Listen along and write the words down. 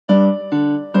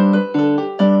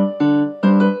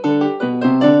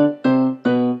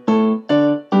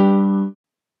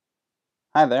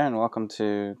Hi there and welcome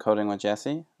to Coding with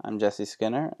Jesse. I'm Jesse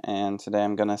Skinner and today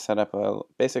I'm going to set up a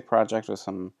basic project with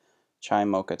some Chai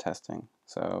Mocha testing.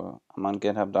 So I'm on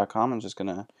github.com. I'm just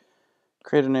going to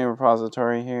create a new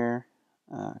repository here,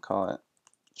 call it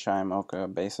Chai Mocha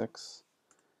Basics.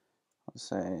 Let's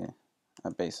say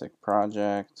a basic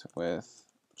project with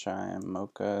Chai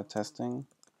Mocha testing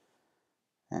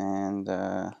and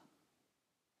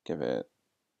give it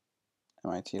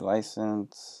MIT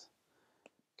license,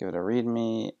 give it a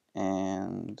README,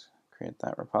 and create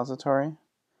that repository.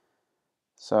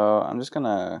 So I'm just going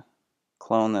to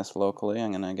clone this locally. I'm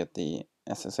going to get the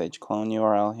SSH clone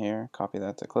URL here, copy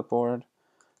that to clipboard.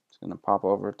 Just going to pop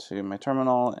over to my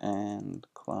terminal and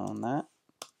clone that.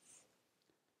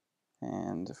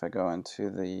 And if I go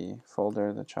into the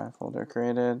folder, the Chai folder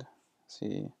created,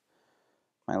 see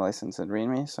my license at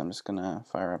README, so I'm just going to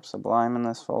fire up Sublime in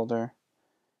this folder.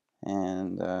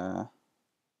 And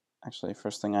actually,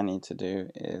 first thing I need to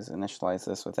do is initialize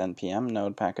this with npm,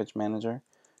 Node Package Manager,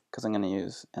 because I'm going to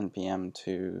use npm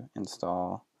to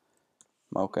install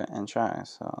Mocha and Chai.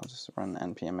 So I'll just run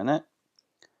npm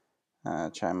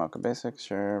init. Chai Mocha Basic,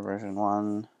 sure, version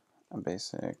 1, a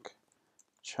basic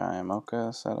Chai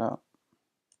Mocha setup.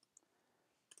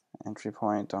 Entry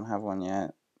point, don't have one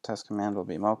yet. Test command will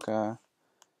be Mocha.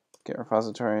 Git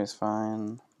repository is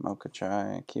fine. Mocha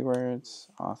Chai keywords,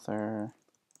 author,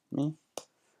 me.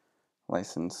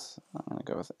 License, I'm going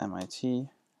to go with MIT.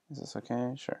 Is this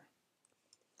okay? Sure.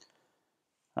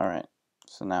 Alright,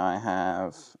 so now I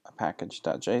have a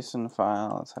package.json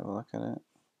file. Let's have a look at it.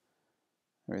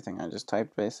 Everything I just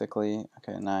typed basically.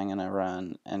 Okay, now I'm going to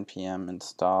run npm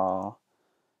install.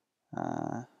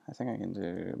 I think I can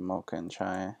do Mocha and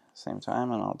Chai same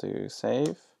time, and I'll do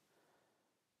save.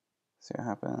 See what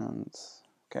happens.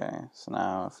 Okay, so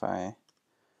now if I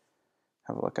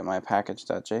have a look at my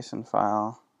package.json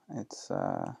file, it's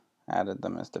added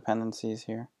them as dependencies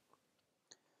here.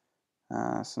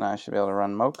 So now I should be able to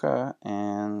run Mocha,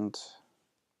 and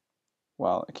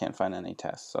well, I can't find any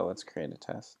tests, so let's create a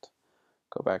test.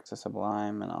 Go back to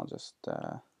Sublime, and I'll just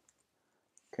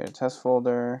create a test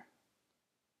folder.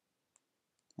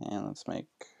 And let's make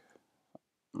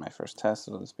my first test,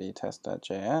 it'll just be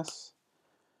test.js.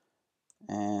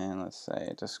 And let's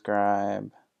say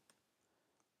describe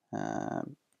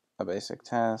a basic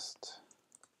test.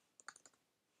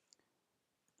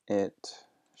 It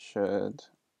should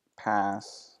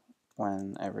pass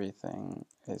when everything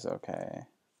is okay.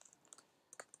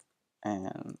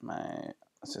 And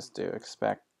let's just do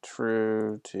expect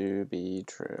true to be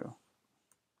true.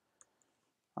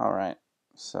 Alright,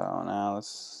 so now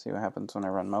let's see what happens when I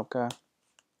run Mocha.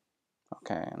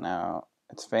 Okay, now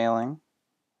it's failing.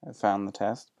 I found the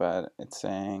test, but it's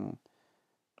saying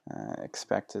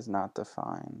expect is not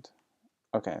defined.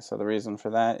 Okay, so the reason for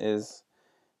that is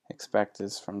expect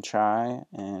is from Chai,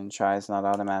 and Chai is not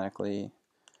automatically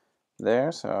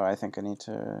there, so I think I need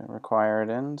to require it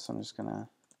in. So I'm just going to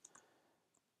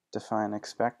define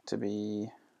expect to be,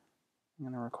 I'm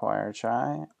going to require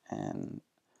Chai and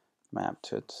map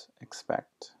to its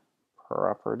expect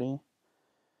property.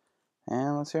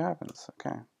 And let's see what happens.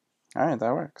 Okay. Alright,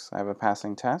 that works. I have a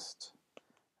passing test.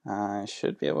 I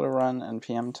should be able to run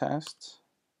npm test,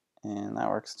 and that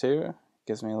works too.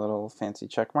 Gives me a little fancy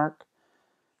check mark.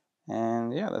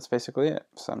 And yeah, that's basically it.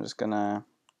 So I'm gonna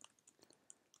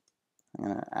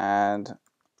add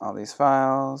all these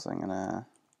files. I'm gonna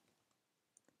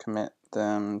commit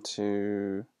them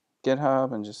to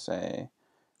GitHub and just say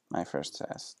my first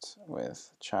test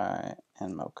with Chai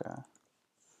and Mocha.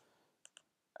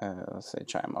 Let's say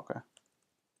Chai Mocha.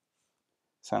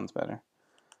 Sounds better.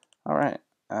 Alright,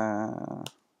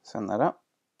 send that up,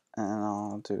 and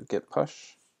I'll do git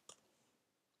push.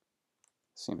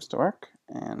 Seems to work.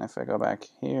 And if I go back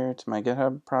here to my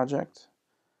GitHub project,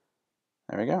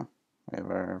 there we go. We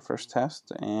have our first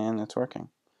test, and it's working.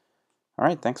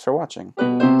 Alright, thanks for watching.